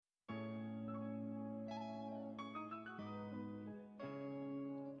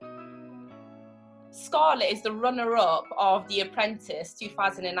Scarlett is the runner-up of The Apprentice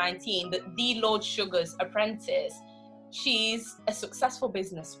 2019, the Lord Sugar's apprentice. She's a successful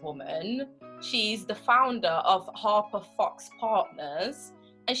businesswoman. She's the founder of Harper Fox Partners,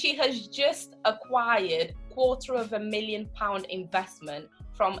 and she has just acquired £250,000 investment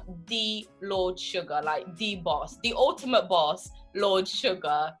from the Lord Sugar, like the boss, the ultimate boss, Lord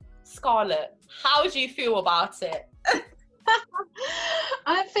Sugar. Scarlett, how do you feel about it?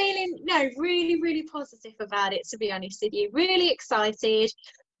 I'm feeling really, really positive about it, to be honest with you. Really excited,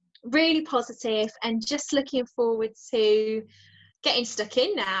 really positive, and just looking forward to getting stuck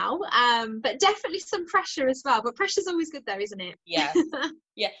in now. But definitely some pressure as well. But pressure's always good though, isn't it? Yeah.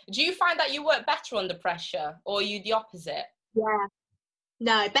 Yeah. Do you find that you work better under pressure, or are you the opposite? Yeah.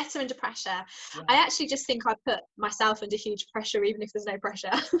 No, better under pressure. Yeah. I actually just think I put myself under huge pressure, even if there's no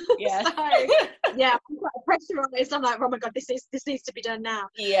pressure. Yeah. So, yeah, I'm quite pressure on it. So I'm like, oh my God, this needs to be done now.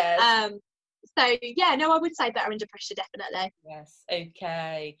 Yes. So yeah, no, I would say better under pressure, definitely. Yes.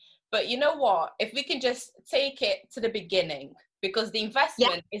 Okay. But you know what? If we can just take it to the beginning, because the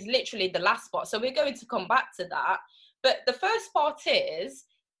investment is literally the last part. So we're going to come back to that. But the first part is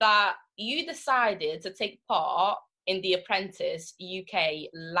that you decided to take part in The Apprentice UK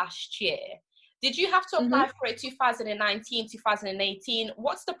last year. Did you have to apply for it 2019, 2018?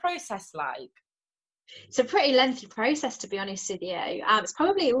 What's the process like? It's a pretty lengthy process, to be honest with you. It's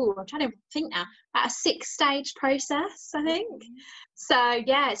probably, I'm trying to think now, about a 6-stage process, I think. So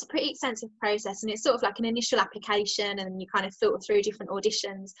yeah, it's a pretty extensive process, and it's sort of like an initial application, and you kind of filter through different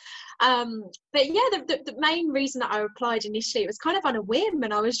auditions. But yeah, the main reason that I applied initially, it was kind of on a whim,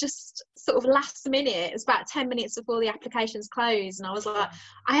 and I was just sort of last minute. It was about 10 minutes before the applications closed, and I was like,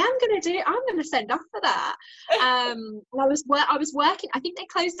 I am going to do it. I'm going to send off for that. And I was working. I think they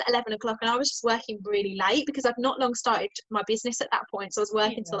closed at 11 o'clock, and I was just working really late because I'd not long started my business at that point. So I was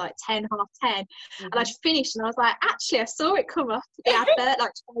working till like 10, half 10, and I'd finished, and I was like, actually, I saw it come up, the advert,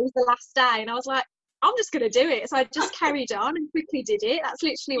 like it was the last day, and I was like, I'm just going to do it. So I just carried on and quickly did it. That's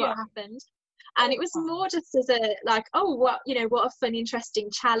literally what happened. And it was more just as a, like, oh, what a fun, interesting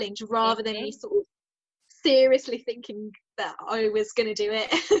challenge, rather than me sort of seriously thinking that I was going to do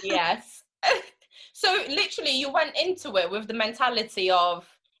it. Yes. So literally you went into it with the mentality of,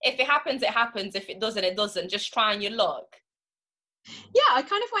 if it happens, it happens. If it doesn't, it doesn't. Just trying your luck. Yeah, I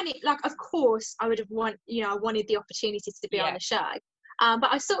kind of went it, like, of course I would have I wanted the opportunity to be on the show. But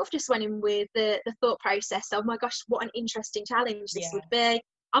I sort of just went in with the thought process, oh my gosh, what an interesting challenge this would be.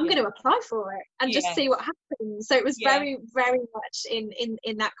 I'm going to apply for it and just see what happens. So it was very, very much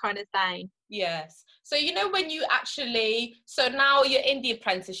in that kind of vein. Yes. So, when you actually, so now you're in The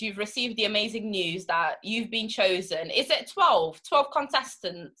Apprentice, you've received the amazing news that you've been chosen. Is it 12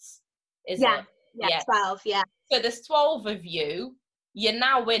 contestants? Yeah, 12, yeah. So there's 12 of you, you're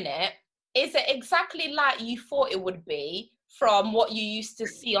now in it. Is it exactly like you thought it would be from what you used to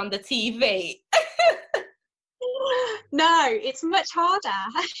see on the TV? No, it's much harder.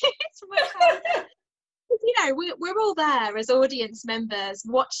 It's much harder. We're all there as audience members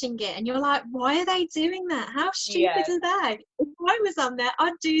watching it, and you're like, why are they doing that? How stupid are they? If I was on there,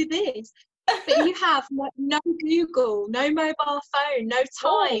 I'd do this. But you have no Google, no mobile phone, no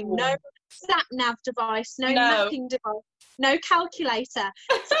time, no sat nav device, no mapping device, no calculator.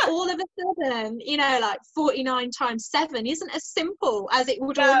 So all of a sudden, like 49 times 7 isn't as simple as it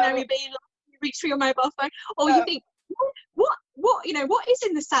would ordinarily be. Like, you reach for your mobile phone, or you think, what is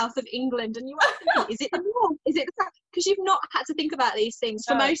in the south of England? And you are thinking, is it the north? Is it the south? Because you've not had to think about these things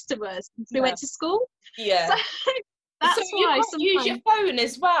for most of us since we went to school. Yeah. So that's so why you can't use your phone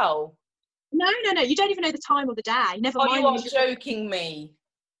as well. No. You don't even know the time of the day. Never mind. You are joking me.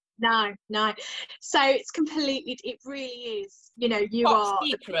 No. So it's completely. It really is. You are.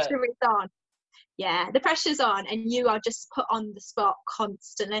 The pressure is on. Yeah, the pressure's on, and you are just put on the spot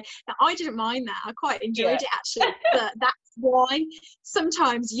constantly. Now, I didn't mind that. I quite enjoyed it, actually. But that's why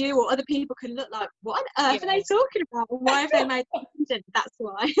sometimes you or other people can look like, what on earth are they talking about? Why have they made that decision? That's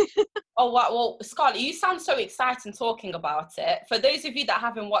why. Oh, wow. Well, Scarlett, you sound so excited talking about it. For those of you that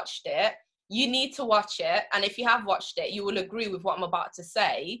haven't watched it, you need to watch it. And if you have watched it, you will agree with what I'm about to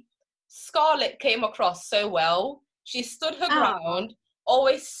say. Scarlett came across so well. She stood her ground,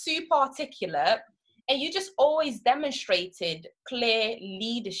 always super articulate, and you just always demonstrated clear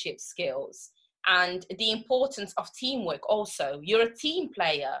leadership skills and the importance of teamwork also. You're a team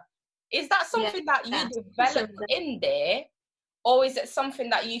player. Is that something that you developed in there, or is it something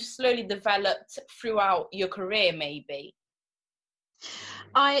that you slowly developed throughout your career maybe?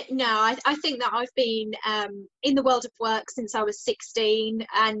 I think that I've been in the world of work since I was 16,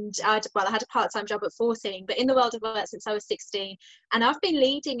 and I had a part-time job at 14, but in the world of work since I was 16, and I've been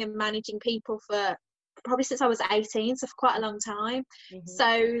leading and managing people for probably since I was 18, so for quite a long time.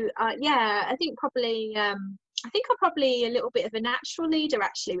 So I think probably I'm probably a little bit of a natural leader,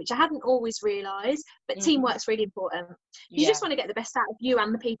 actually, which I hadn't always realised, but teamwork's really important. You just want to get the best out of you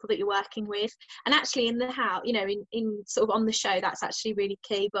and the people that you're working with. And actually in the house, you know, in sort of on the show, that's actually really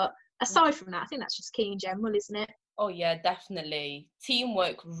key. But aside from that, I think that's just key in general, isn't it? Oh yeah, definitely.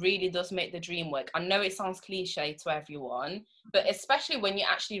 Teamwork really does make the dream work. I know it sounds cliche to everyone, but especially when you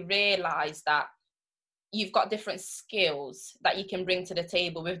actually realise that you've got different skills that you can bring to the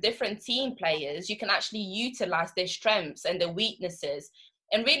table with different team players, you can actually utilize their strengths and their weaknesses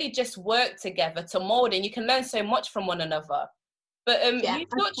and really just work together to mold, and you can learn so much from one another. But you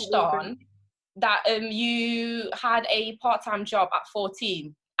touched on that you had a part-time job at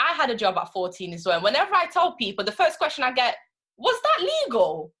 14. I had a job at 14 as well. Whenever I tell people, the first question I get, was that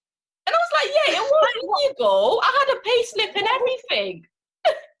legal? And I was like, yeah, it was legal. I had a pay slip and everything.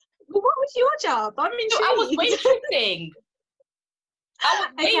 What was your job? I'm intrigued. I was waitressing.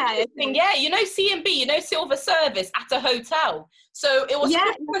 Waitressing, yeah. You know C&B, you know silver service at a hotel. So it was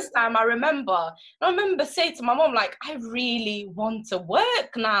Christmas time, I remember. I remember saying to my mom, like, I really want to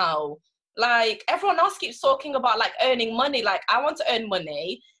work now. Like, everyone else keeps talking about, like, earning money. Like, I want to earn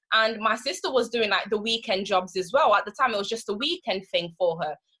money. And my sister was doing, like, the weekend jobs as well. At the time, it was just a weekend thing for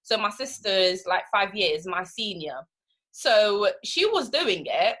her. So my sister is, like, 5 years, my senior. So she was doing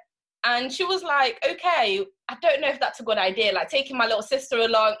it. And she was like, okay, I don't know if that's a good idea. Like, taking my little sister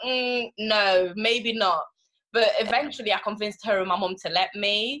along, no, maybe not. But eventually I convinced her and my mum to let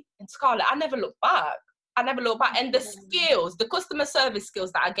me. And Scarlett, I never looked back. And the skills, the customer service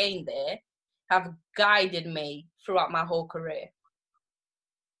skills that I gained there have guided me throughout my whole career.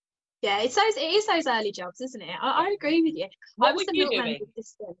 Yeah, it is those early jobs, isn't it? I agree with you. What were you doing?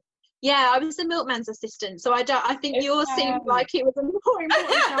 Assistant. Yeah, I was the milkman's assistant, so I think yours seemed like it was a more important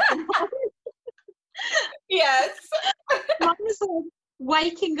job than mine. Yes. Mine was like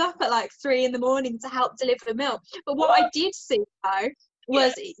waking up at like 3 a.m. to help deliver milk. But what I did see though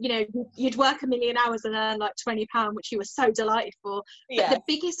was, you know, you'd work a million hours and earn like £20, which you were so delighted for. But the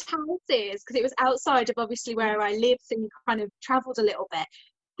biggest houses, because it was outside of obviously where I lived, and you kind of travelled a little bit.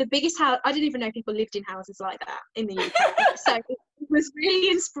 The biggest house, I didn't even know people lived in houses like that in the UK. So it was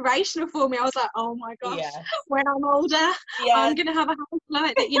really inspirational for me. I was like, oh my gosh, when I'm older, I'm going to have a house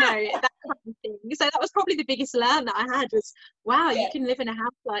like that, you know, that kind of thing. So that was probably the biggest learn that I had was, wow, you can live in a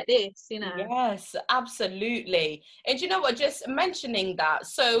house like this, you know. Yes, absolutely. And you know what, just mentioning that,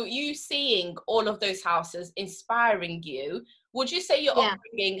 so you seeing all of those houses inspiring you, would you say your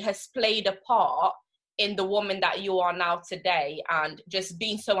upbringing has played a part in the woman that you are now today and just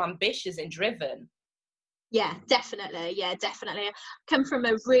being so ambitious and driven? Yeah, definitely. I come from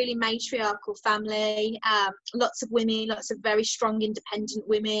a really matriarchal family, lots of women, lots of very strong independent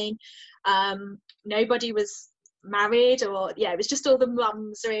women. Nobody was married, or it was just all the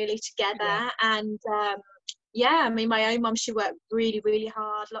mums really together. And I mean, my own mum, she worked really, really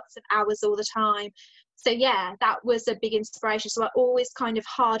hard, lots of hours all the time. So that was a big inspiration. So I always kind of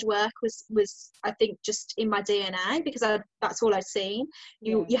hard work was I think just in my DNA, because that's all I've seen.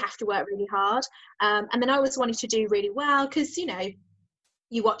 You have to work really hard. And then I always wanted to do really well, because, you know,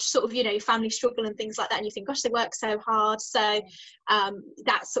 you watch sort of, you know, family struggle and things like that, and you think, gosh, they work so hard. So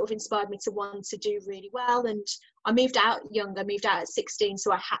that sort of inspired me to want to do really well. And I moved out at 16,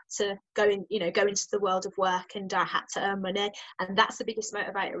 so I had to go into the world of work, and I had to earn money, and that's the biggest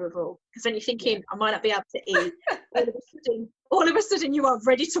motivator of all. Because when you're thinking, I might not be able to eat, all of a sudden you are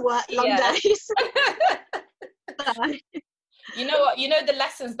ready to work long days. You know what? You know the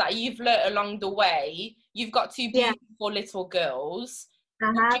lessons that you've learnt along the way. You've got two beautiful little girls.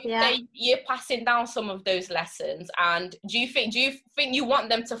 You're passing down some of those lessons, and do you think you want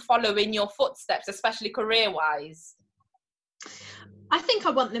them to follow in your footsteps, especially career-wise? I think I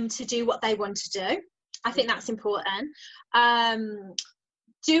want them to do what they want to do. I think that's important.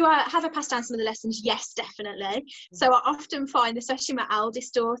 Do I have I passed down some of the lessons? Yes, definitely. So I often find, especially my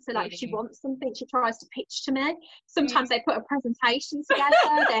eldest daughter, like, if she wants something, she tries to pitch to me. Sometimes they put a presentation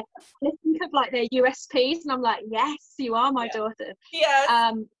together, they think of like their USPs, and I'm like, yes, you are my daughter. Yes.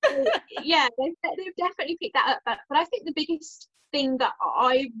 They've definitely picked that up. But I think the biggest thing that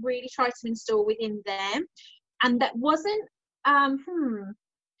I really try to install within them, and that wasn't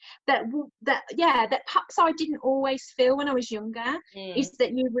that perhaps I didn't always feel when I was younger, is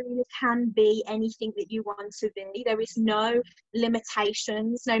that you really can be anything that you want to be. There is no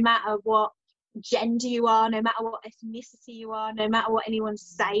limitations, no matter what gender you are, no matter what ethnicity you are, no matter what anyone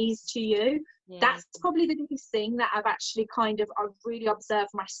says to you. That's probably the biggest thing that I've actually I've really observed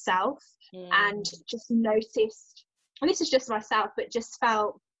myself and just noticed, and this is just myself, but just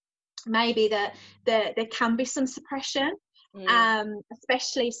felt maybe that there can be some suppression,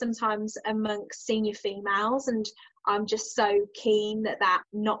 especially sometimes amongst senior females, and I'm just so keen that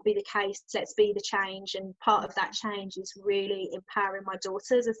not be the case. Let's be the change, and part of that change is really empowering my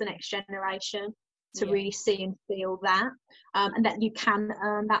daughters as the next generation to really see and feel that, and that you can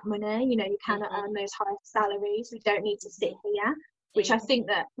earn that money, you know, you can earn those higher salaries. We don't need to sit here, which I think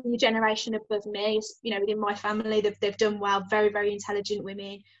that the generation above me, you know, within my family, they've done well, very, very intelligent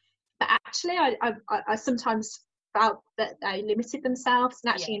women. But actually, I sometimes felt that they limited themselves,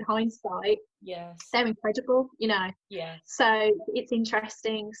 and actually in hindsight, they're incredible, you know. So it's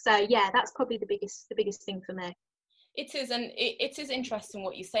interesting. So yeah, that's probably the biggest thing for me. It is, and it is interesting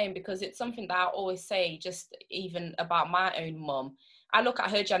what you're saying, because it's something that I always say, just even about my own mum. I look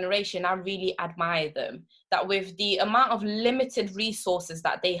at her generation, I really admire them, that with the amount of limited resources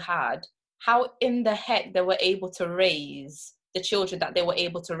that they had, how in the heck they were able to raise the children that they were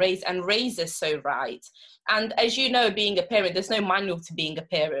able to raise, and raise us so right. And as you know, being a parent, there's no manual to being a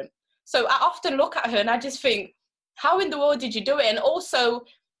parent. So I often look at her and I just think, how in the world did you do it? And also,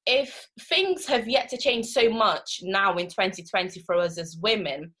 if things have yet to change so much now in 2020 for us as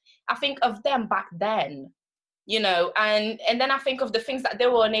women, I think of them back then, you know, and then I think of the things that they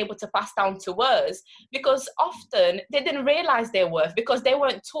were unable to pass down to us, because often they didn't realize their worth because they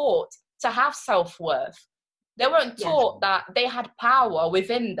weren't taught to have self-worth. They weren't taught that they had power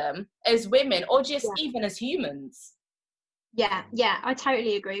within them as women, or just even as humans. Yeah, I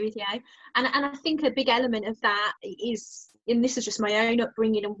totally agree with you. And I think a big element of that is, and this is just my own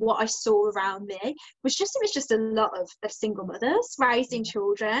upbringing and what I saw around me, it was just a lot of single mothers raising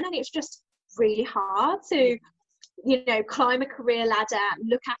children, and it's just really hard to, you know, climb a career ladder,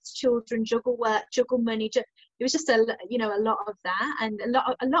 look after children, juggle work, juggle money. It was just a lot of that, and a lot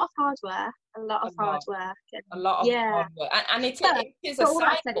of hard work, and, hard work, and it is a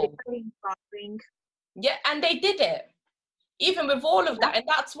cycle. Yeah, and they did it, even with all of that, and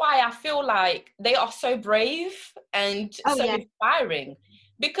that's why I feel like they are so brave and inspiring,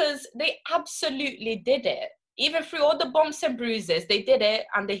 because they absolutely did it. Even through all the bumps and bruises, they did it,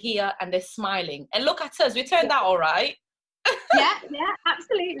 and they're here and they're smiling. And look at us, we turned out all right. Yeah,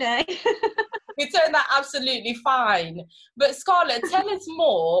 absolutely. We turned out absolutely fine. But Scarlett, tell us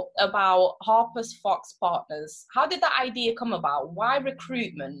more about Harper's Fox Partners. How did that idea come about? Why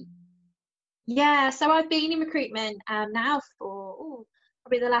recruitment? Yeah, so I've been in recruitment now for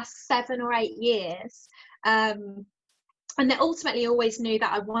probably the last 7 or 8 years. And they ultimately always knew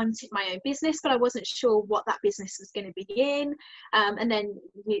that I wanted my own business, but I wasn't sure what that business was going to be in. And then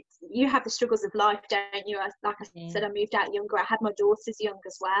you have the struggles of life, don't you? Like I said, I moved out younger. I had my daughters young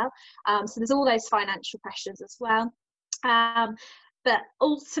as well. So there's all those financial pressures as well. But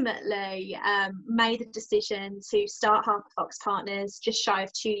ultimately made the decision to start Harper Fox Partners just shy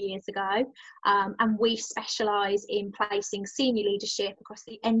of 2 years ago. And we specialise in placing senior leadership across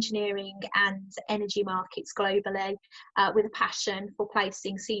the engineering and energy markets globally, with a passion for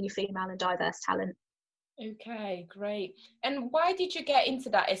placing senior female and diverse talent. Okay, great. And why did you get into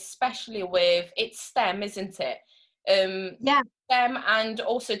that, especially with, it's STEM, isn't it? STEM, and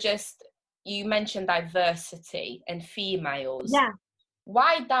also just, you mentioned diversity and females. Yeah.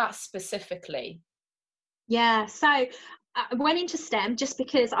 Why that specifically? Yeah, so I went into STEM just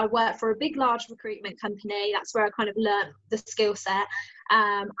because I work for a big, large recruitment company. That's where I kind of learned the skill set.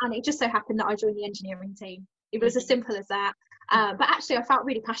 And it just so happened that I joined the engineering team. It was as simple as that. But actually, I felt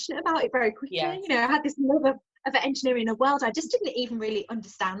really passionate about it very quickly. You know, I had this love of engineering, a world I just didn't even really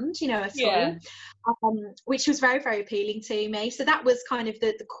understand, you know, at all, which was very, very appealing to me. So that was kind of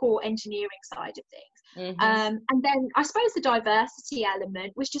the core engineering side of things. And then I suppose the diversity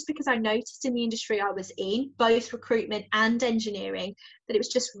element was just because I noticed in the industry I was in, both recruitment and engineering, that it was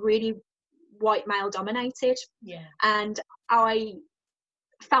just really white male dominated. And I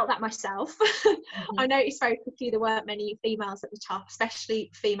felt that myself. I noticed very quickly there weren't many females at the top, especially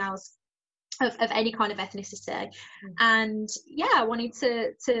females of any kind of ethnicity. And I wanted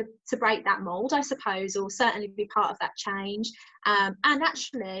to break that mold, I suppose, or certainly be part of that change. And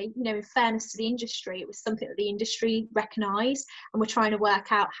actually, you know, in fairness to the industry, it was something that the industry recognised, and we're trying to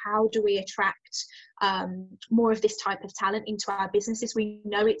work out how do we attract more of this type of talent into our businesses. We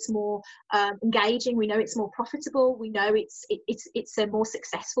know it's more engaging, we know it's more profitable, we know it's a more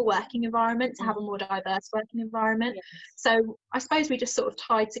successful working environment to have a more diverse working environment. So I suppose we just sort of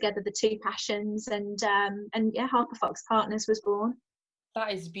tied together the two passions, and Harper Fox Partners was born.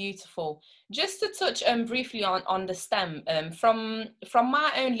 That is beautiful. Just to touch briefly on the STEM, from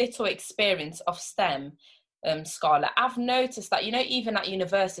my own little experience of STEM, Scarlett, I've noticed that, you know, even at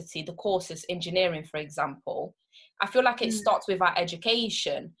university, the courses, engineering, for example, I feel like it starts with our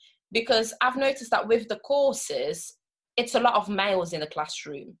education, because I've noticed that with the courses, it's a lot of males in the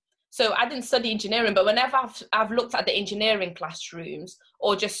classroom. So I didn't study engineering, but whenever I've looked at the engineering classrooms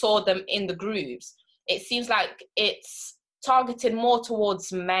or just saw them in the groups, it seems like it's targeted more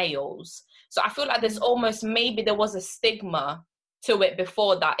towards males. So I feel like there's almost, maybe there was a stigma to it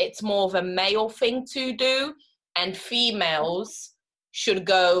before, that it's more of a male thing to do and females should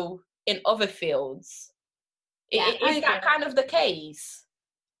go in other fields. Yeah, Is that kind of the case?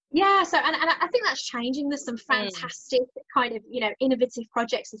 Yeah, so and I think that's changing. There's some fantastic kind of, you know, innovative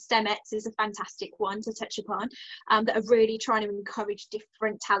projects, and STEMx is a fantastic one to touch upon, that are really trying to encourage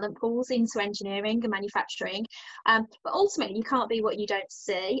different talent pools into engineering and manufacturing. But ultimately, you can't be what you don't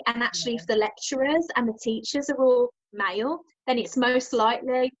see. And actually, if the lecturers and the teachers are all male, then it's most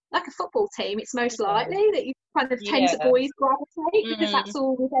likely, like a football team, it's most likely that you kind of tend to boys gravitate, because that's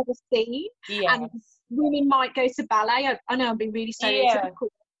all we've ever seen. And women might go to ballet. I know I'm being really stereotypical.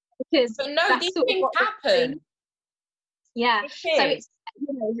 Because but no, these things happen. Yeah, so it's, you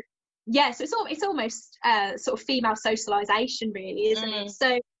know, so it's almost sort of female socialization, really, isn't it?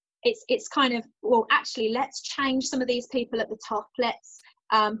 So it's kind of, well, actually, let's change some of these people at the top. Let's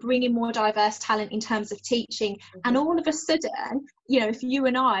bring in more diverse talent in terms of teaching. And all of a sudden, you know, if you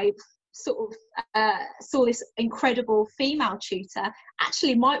and I sort of saw this incredible female tutor,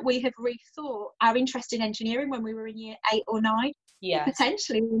 actually, might we have rethought our interest in engineering when we were in year 8 or 9? Yeah,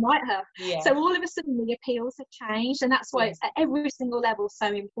 potentially we might have. So all of a sudden the appeals have changed, and that's why it's at every single level so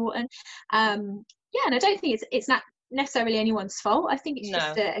important. And I don't think it's not necessarily anyone's fault. I think it's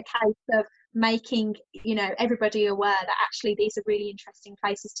just a case of making, you know, everybody aware that actually these are really interesting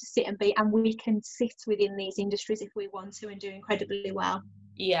places to sit and be, and we can sit within these industries if we want to, and do incredibly well.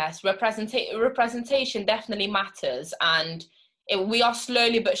 Yes, representation definitely matters, and we are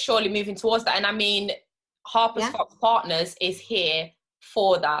slowly but surely moving towards that. And I mean, Harper's Fox Partners is here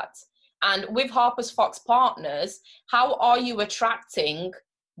for that. And with Harper's Fox Partners, how are you attracting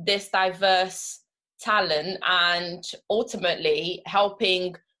this diverse talent and ultimately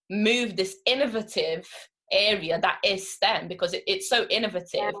helping move this innovative area that is STEM, because it's so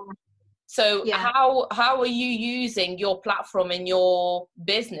innovative? So how are you using your platform and your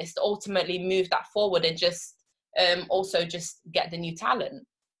business to ultimately move that forward, and just also just get the new talent?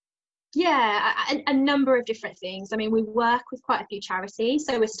 Yeah, a number of different things. I mean, we work with quite a few charities,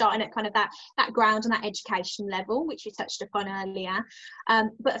 so we're starting at kind of that ground and that education level, which you touched upon earlier.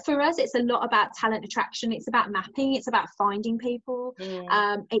 But for us, it's a lot about talent attraction. It's about mapping. It's about finding people.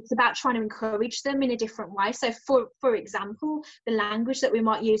 It's about trying to encourage them in a different way. So, for example, the language that we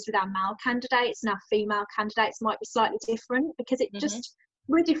might use with our male candidates and our female candidates might be slightly different, because it just,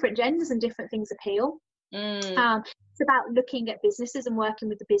 we're different genders and different things appeal. It's about looking at businesses and working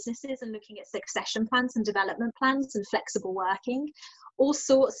with the businesses, and looking at succession plans and development plans and flexible working. All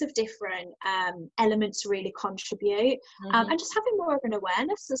sorts of different elements really contribute, and just having more of an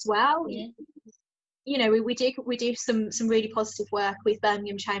awareness as well. You know, we do some really positive work with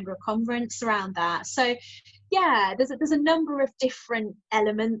Birmingham Chamber of Commerce around that. So yeah, there's a number of different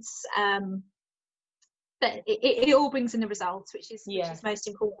elements, but it all brings in the results, which is most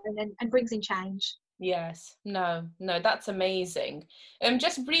important, and brings in change. Yes, no, that's amazing.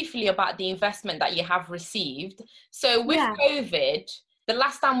 Just briefly about the investment that you have received. So with COVID, the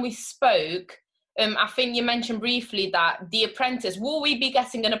last time we spoke, I think you mentioned briefly that the apprentice, will we be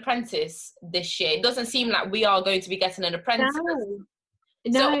getting an apprentice this year? It doesn't seem like we are going to be getting an apprentice.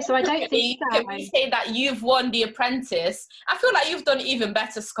 No, so I don't think so. Can we say that you've won the apprentice? I feel like you've done even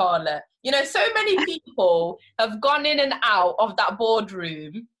better, Scarlett. You know, so many people have gone in and out of that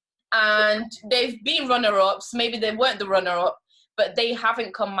boardroom, and they've been runner-ups. Maybe they weren't the runner-up, but they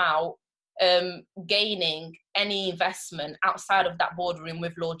haven't come out gaining any investment outside of that boardroom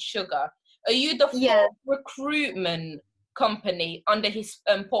with Lord Sugar. Are you the fourth recruitment company under his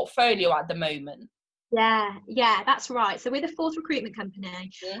portfolio at the moment? Yeah, that's right. So we're the fourth recruitment company,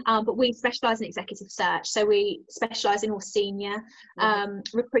 but we specialise in executive search. So we specialise in all senior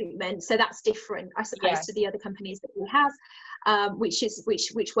recruitment. So that's different, I suppose, to the other companies that we have,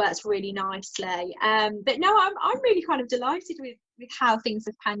 which works really nicely. But no, I'm really kind of delighted with how things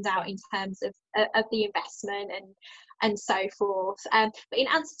have panned out in terms of the investment and so forth. But in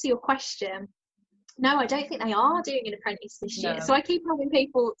answer to your question, no, I don't think they are doing an apprentice this year. So I keep having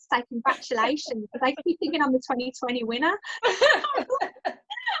people say congratulations, but they keep thinking I'm the 2020 winner.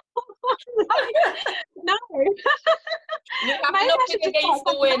 No. maybe I nothing should just against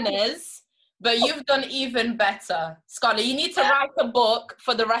the start back then. winners, but you've done even better. Scarlett, you need to write a book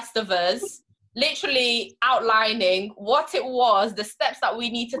for the rest of us, literally outlining what it was, the steps that we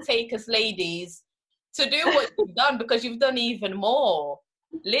need to take as ladies to do what you've done, because you've done even more.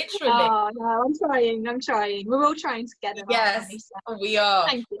 Literally. Oh no, I'm trying. We're all trying together, aren't we? Yes, So, we are.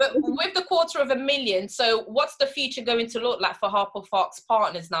 thank you. But with the 250,000, so what's the future going to look like for Harper Fox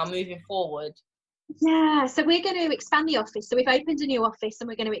Partners now moving forward? Yeah, so we're going to expand the office. So we've opened a new office and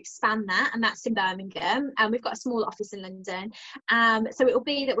we're going to expand that, and that's in Birmingham. And we've got a small office in London. So it will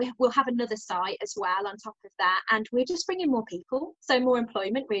be that we'll have another site as well on top of that, and we're just bringing more people, so more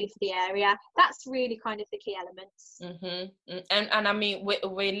employment really for the area. That's really kind of the key elements. Mm-hmm. And I mean,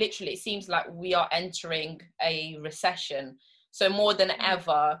 we're literally, it seems like we are entering a recession. So more than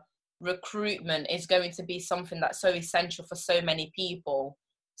ever, recruitment is going to be something that's so essential for so many people.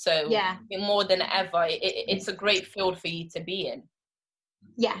 So yeah, more than ever, it's a great field for you to be in.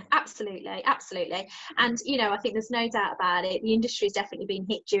 Yeah, absolutely. And, I think there's no doubt about it. The industry has definitely been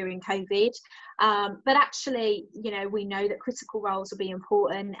hit during COVID. But actually, we know that critical roles will be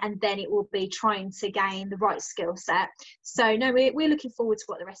important, and then it will be trying to gain the right skill set. So, no, we're looking forward to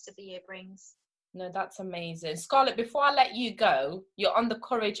what the rest of the year brings. No, that's amazing. Scarlett, before I let you go, you're on the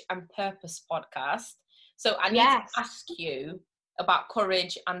Courage and Purpose podcast. So I need to ask you about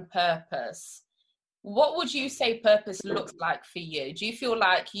courage and purpose. What would you say purpose looks like for you? Do you feel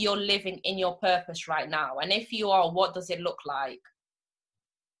like you're living in your purpose right now? And if you are, what does it look like?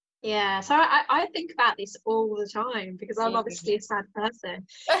 Yeah, so I think about this all the time because I'm obviously a sad person.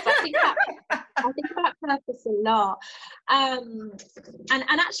 So I think about purpose a lot. And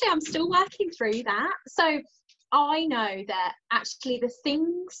actually I'm still working through that. So I know that actually the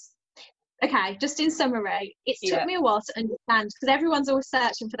things, okay, just in summary, it's took me a while to understand, because everyone's always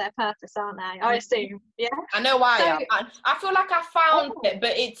searching for their purpose, aren't they? I assume, yeah? I know I am. I feel like I found it,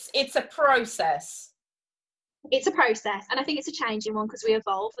 but it's a process. It's a process, and I think it's a changing one because we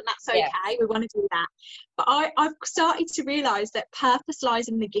evolve, and that's okay. We want to do that. But I've started to realise that purpose lies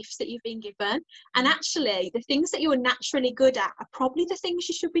in the gifts that you've been given, and actually the things that you're naturally good at are probably the things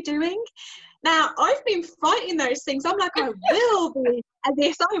you should be doing. Now, I've been fighting those things. I'm like, I will be at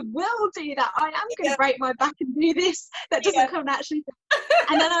this, I will do that. I am going to break my back and do this. That doesn't come naturally.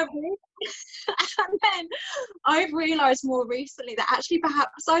 And then I've realised more recently that actually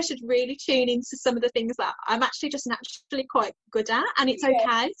perhaps I should really tune into some of the things that I'm actually just naturally quite good at, and it's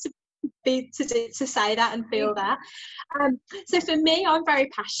okay to say that and feel that. So for me, I'm very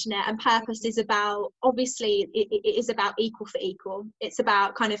passionate, and purpose is about, obviously it is about equal for equal. It's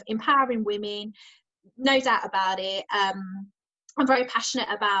about kind of empowering women, no doubt about it. I'm very passionate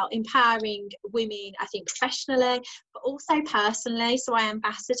about empowering women, I think professionally, but also personally. So I am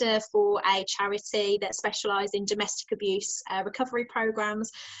ambassador for a charity that specialises in domestic abuse recovery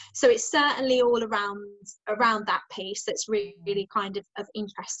programs. So it's certainly all around that piece that's really kind of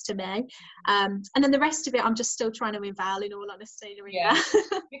interest to me. And then the rest of it, I'm just still trying to unveil, in all honesty, Narita.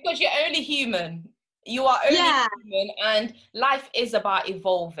 Because you're only human. You are only human, and life is about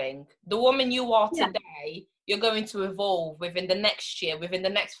evolving. The woman you are today, you're going to evolve within the next year, within the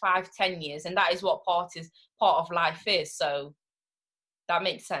next 5-10 years, and that is what part of life is. So that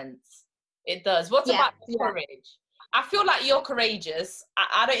makes sense. It does. What about courage? I feel like you're courageous.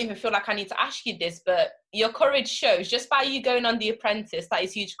 I don't even feel like I need to ask you this, but your courage shows just by you going on The Apprentice. That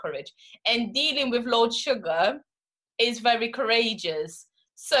is huge courage, and dealing with Lord Sugar is very courageous.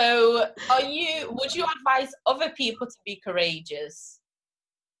 So would you advise other people to be courageous?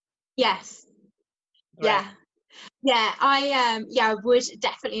 Yes. Right. I would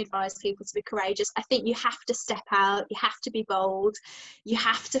definitely advise people to be courageous. I think you have to step out, you have to be bold, you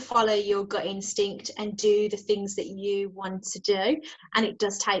have to follow your gut instinct and do the things that you want to do, and it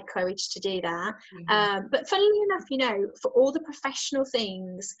does take courage to do that. But funnily enough, for all the professional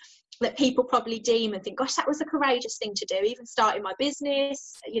things that people probably deem and think, gosh, that was a courageous thing to do, even starting my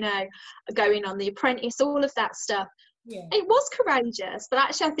business, going on The Apprentice, all of that stuff. It was courageous, but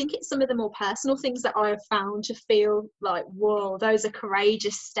actually I think it's some of the more personal things that I have found to feel like, whoa, those are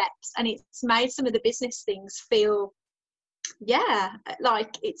courageous steps, and it's made some of the business things feel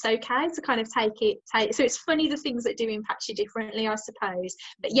like it's okay to kind of take so it's funny, the things that do impact you differently, I suppose.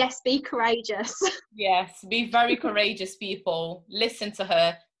 But yes, be courageous. Yes, be very courageous, people. Listen to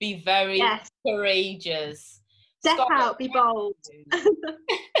her. Be very courageous. Step out, be bold.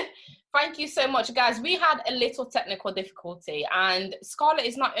 Thank you so much, guys. We had a little technical difficulty, and Scarlett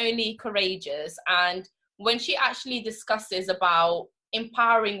is not only courageous, and when she actually discusses about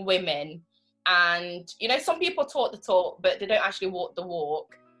empowering women, and some people talk the talk, but they don't actually walk the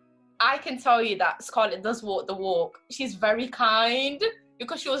walk. I can tell you that Scarlett does walk the walk. She's very kind,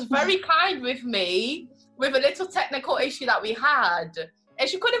 because she was very kind with me with a little technical issue that we had. And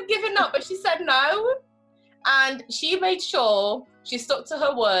she could have given up, but she said no. And she made sure she stuck to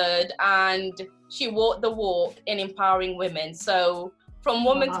her word and she walked the walk in empowering women. So from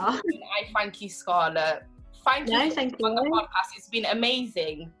woman to woman, I thank you, Scarlett. Thank you on the podcast. It's been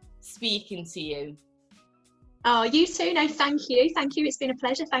amazing speaking to you. Oh, you too. No, thank you. Thank you. It's been a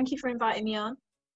pleasure. Thank you for inviting me on.